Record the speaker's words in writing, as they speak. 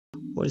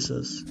What is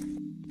this?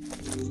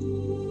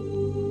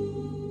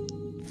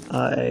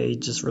 I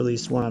just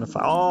released 1 out of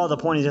 5. Oh, the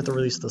point is you have to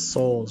release the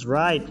souls,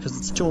 right? Because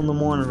it's 2 in the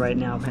morning right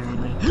now,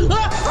 apparently.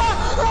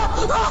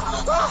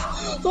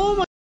 Oh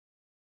my.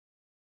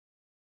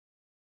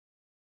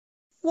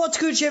 What's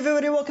good,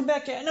 everybody? Welcome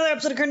back to another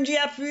episode of Cringy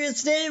Apps I.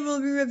 Today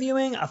we'll be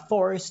reviewing a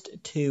Forest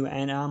 2,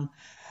 and I don't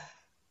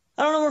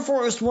know where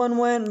Forest 1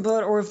 went,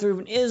 or if there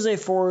even is a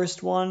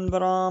Forest 1,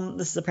 but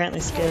this is apparently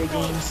scary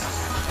games.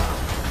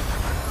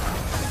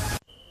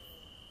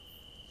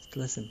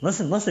 Listen.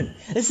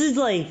 This is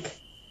like,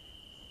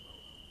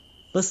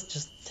 listen,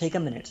 just take a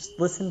minute, just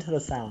listen to the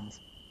sounds.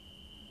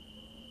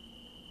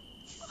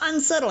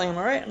 Unsettling, am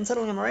I right? This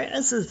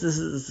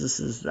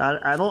is.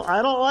 I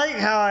don't like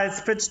how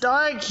it's pitch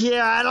dark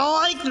here. I don't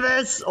like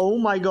this. Oh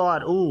my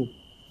god. Ooh.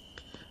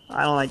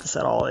 I don't like this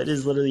at all. It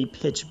is literally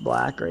pitch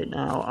black right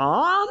now.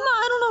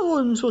 I don't know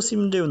what I'm supposed to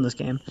even do in this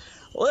game.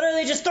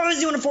 Literally just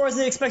throws you in a forest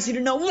and expects you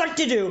to know what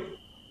to do.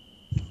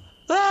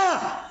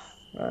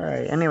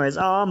 Alright, anyways,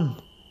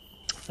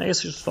 I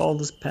guess just follow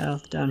this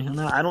path down here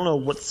now. I don't know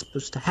what's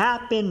supposed to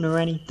happen or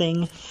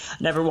anything.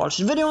 Never watched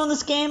a video on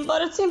this game,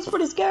 but it seems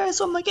pretty scary,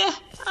 so I'm like,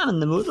 I'm in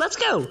the mood, let's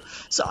go.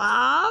 So,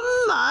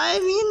 I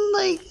mean,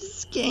 like,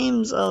 this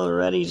game's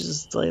already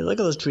just, like, look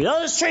at those trees.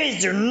 Those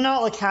trees do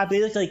not look happy.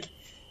 They look like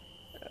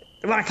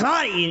they want to come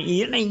out at you,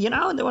 you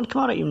know? They want to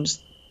come out at you and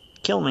just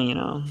kill me, you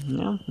know?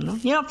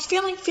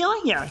 Feeling?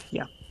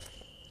 Yeah.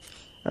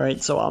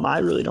 Alright, so, I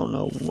really don't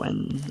know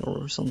when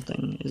or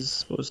something is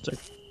supposed to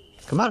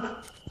come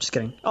out. Just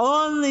kidding.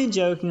 Only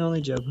joking.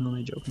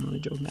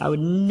 I would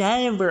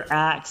never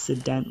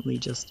accidentally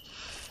just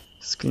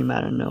scream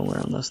out of nowhere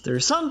unless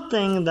there's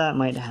something that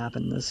might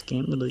happen. This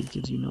game literally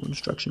gives you no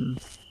instruction.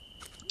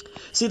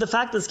 See, the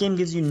fact this game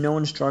gives you no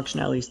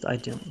instruction, at least I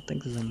don't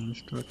think there's any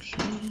instruction.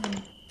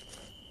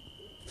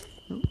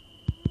 Nope.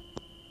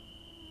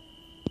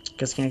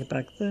 Guess can't get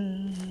back there.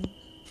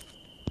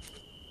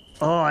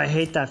 Oh, I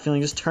hate that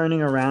feeling, just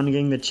turning around and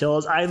getting the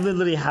chills. I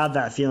literally have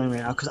that feeling right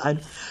now, because I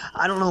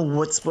don't know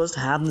what's supposed to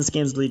happen. This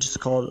game's literally just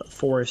called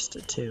Forest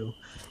 2.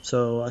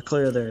 So,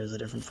 clearly there is a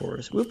different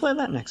forest. We'll play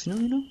that next, you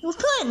know? We'll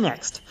play it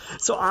next!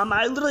 So,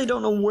 I literally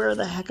don't know where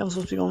the heck I'm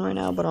supposed to be going right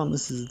now, but,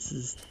 this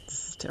is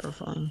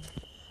terrifying.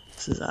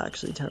 This is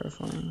actually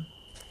terrifying.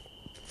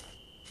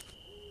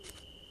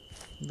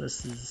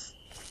 This is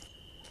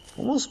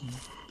almost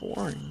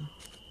boring.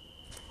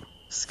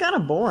 This is kind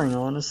of boring,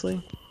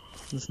 honestly.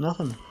 There's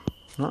nothing.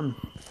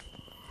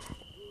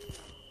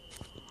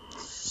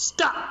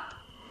 Stop!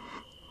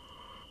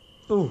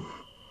 Ooh.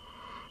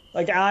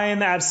 Like, I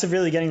am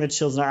severely getting the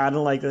chills now. I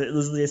don't like it.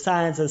 The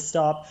sign says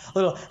stop. A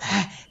little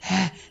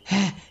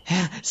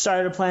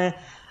started playing.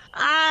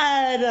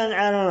 I don't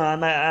know.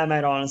 I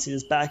might honestly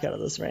just back out of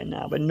this right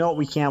now. But no,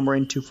 we can't. We're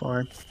in too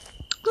far.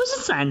 What does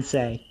the sign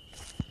say?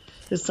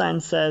 This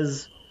sign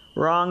says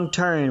wrong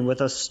turn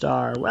with a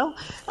star. Well,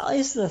 at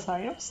least the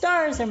sign.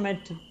 Stars are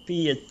meant to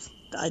be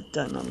I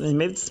don't know.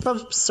 Maybe it's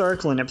supposed to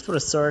circle in it. Put a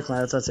circle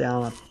in it. Let's say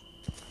a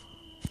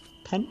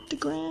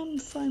pentagram,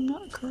 if I'm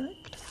not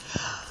correct.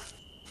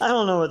 I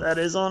don't know what that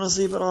is,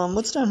 honestly. But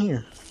what's down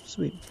here?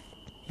 Sweet.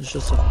 It's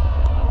just a.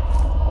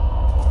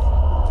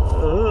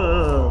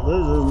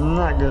 This is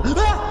not good. What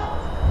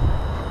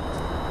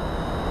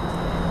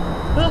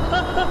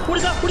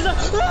is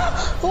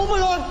that? Oh my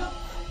god!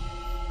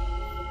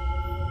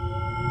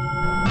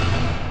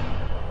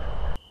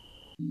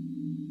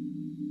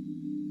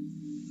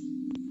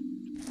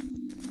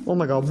 Oh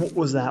my god, what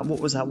was that?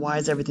 Why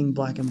is everything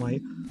black and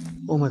white?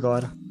 Oh my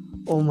god.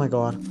 What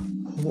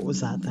was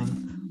that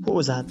thing?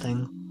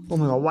 Oh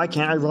my god, why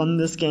can't I run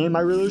this game?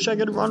 I really wish I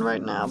could run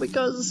right now,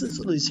 because this is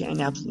literally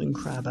scaring absolute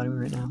crap out of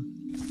me right now.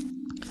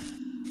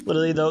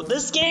 Literally though,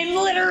 this game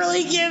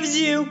literally gives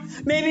you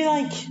maybe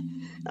like,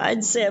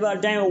 I'd say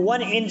about dang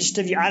 1 inch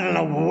to view. I don't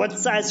know what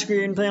size screen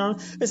you're playing on.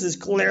 This is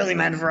clearly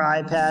meant for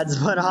iPads,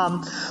 but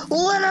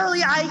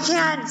literally I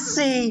can't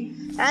see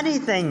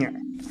anything.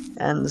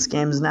 And this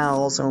game is now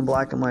also in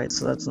black and white,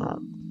 so that's not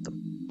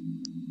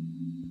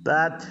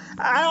that.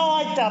 I don't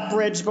like that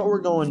bridge, but we're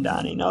going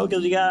down, you know,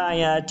 because you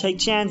gotta take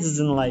chances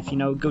in life, you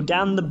know. Go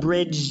down the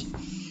bridge,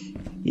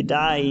 you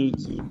die,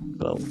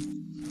 well,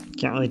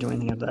 can't really do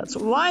anything after that.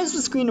 So why is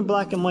the screen in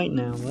black and white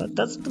now?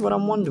 That's what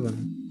I'm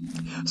wondering.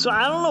 So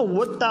I don't know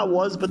what that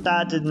was, but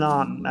that did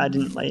not. I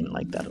didn't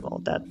like that at all.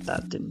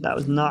 That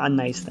was not a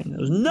nice thing. It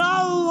was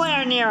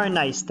nowhere near a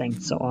nice thing.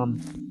 So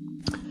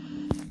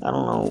I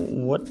don't know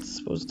what's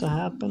supposed to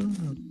happen,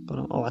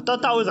 but oh, I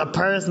thought that was a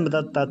person,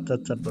 but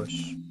that's a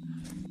bush.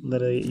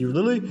 Literally,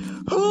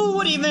 who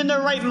would even in their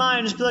right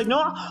mind just be like,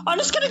 no, I'm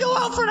just gonna go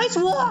out for a nice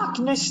walk.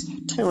 Nice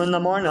 2 in the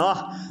morning.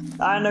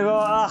 I'm gonna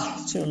go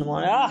 2 in the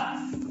morning.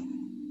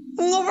 I'm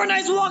gonna go for a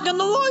nice walk in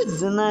the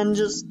woods, and then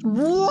just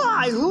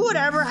why? Who would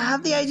ever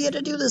have the idea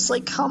to do this?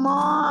 Like, come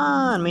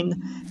on. I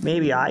mean,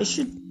 maybe I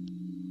should.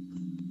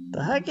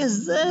 The heck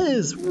is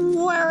this?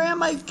 Where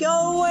am I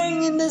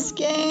going in this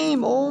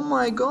game? Oh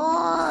my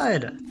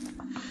god.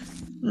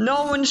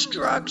 No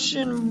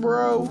instruction,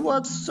 bro,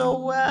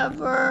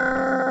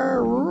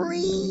 whatsoever.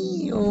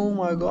 Oh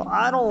my god,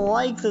 I don't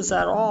like this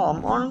at all.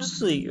 I'm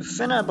honestly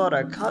finna about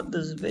to cut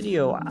this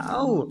video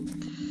out.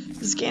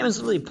 This game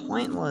is really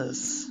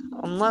pointless.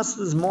 Unless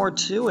there's more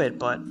to it,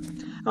 but I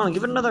don't know,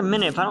 give it another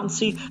minute. If I don't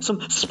see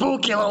some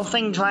spooky little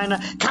thing trying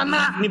to come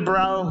at me,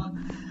 bro.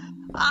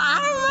 I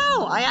don't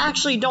know. I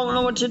actually don't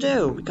know what to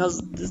do because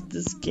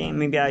this game.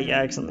 Maybe I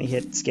accidentally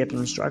hit skip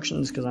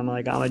instructions because I'm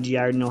a G.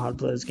 I already know how to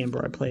play this game,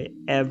 bro. I play it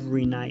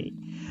every night.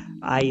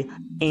 I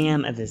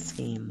am at this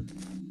game.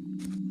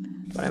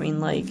 But I mean,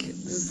 like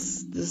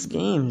this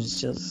game is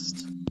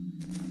just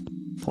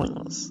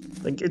pointless.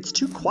 Like it's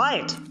too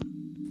quiet.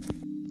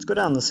 Let's go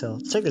down this hill.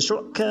 Let's take the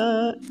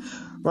shortcut.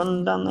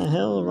 Run down the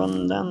hill,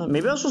 run down the...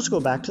 Maybe I was supposed to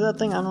go back to that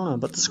thing? I don't know.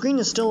 But the screen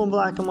is still in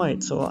black and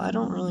white, so I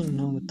don't really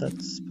know what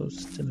that's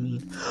supposed to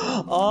mean.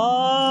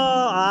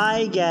 Oh,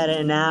 I get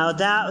it now.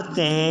 That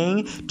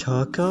thing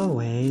took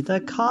away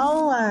the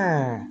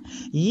color.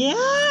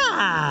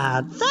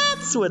 Yeah,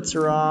 that's what's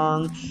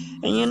wrong.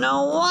 And you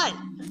know what?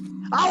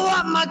 I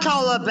want my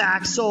color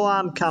back, so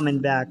I'm coming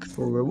back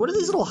for... What are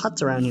these little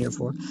huts around here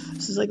for?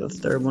 This is like the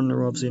third one in a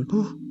row I've seen.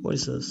 What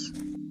is this?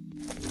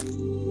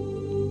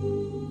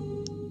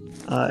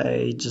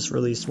 I just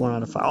released 1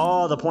 out of 5.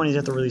 Oh, the point is you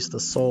have to release the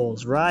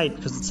souls, right?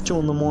 Because it's 2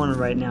 in the morning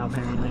right now,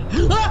 apparently.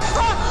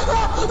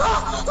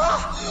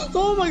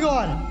 Oh my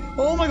god!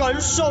 Oh my god,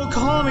 you're so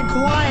calm and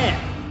quiet!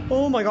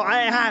 Oh my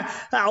god,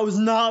 that was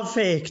not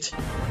faked.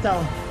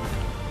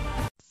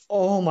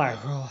 Oh my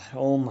god,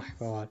 oh my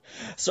god.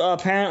 So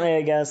apparently,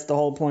 I guess, the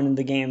whole point of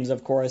the game is,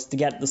 of course, to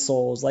get the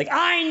souls. Like,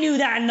 I knew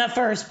that in the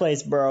first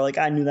place, bro. Like,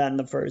 I knew that in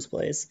the first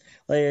place.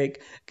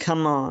 Like,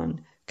 come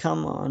on.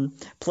 Come on.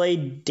 Play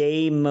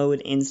day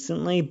mode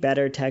instantly.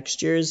 Better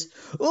textures.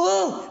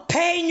 Oh,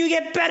 pain, you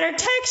get better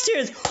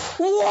textures.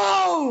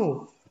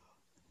 Whoa.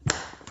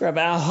 Grab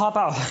out, hop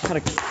out.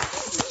 Gotta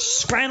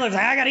scramble.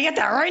 I gotta get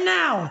that right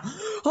now.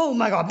 Oh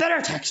my god,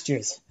 better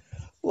textures.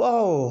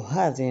 Whoa,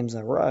 that game's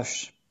a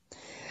rush.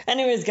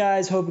 Anyways,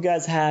 guys, hope you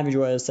guys have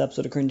enjoyed this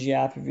episode of Cringy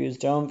App Reviews.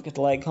 Don't forget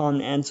to like,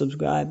 comment, and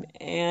subscribe.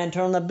 And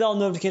turn on the bell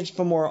notification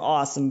for more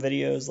awesome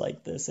videos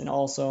like this. And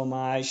also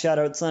my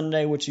Shoutout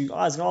Sunday, which you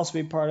guys can also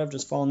be part of.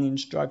 Just following the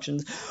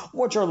instructions,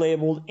 which are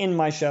labeled in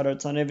my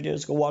Shoutout Sunday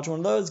videos. Go watch one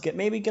of those.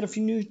 Maybe get a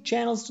few new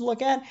channels to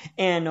look at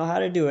and know how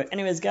to do it.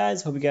 Anyways,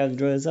 guys, hope you guys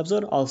enjoyed this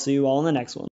episode. I'll see you all in the next one.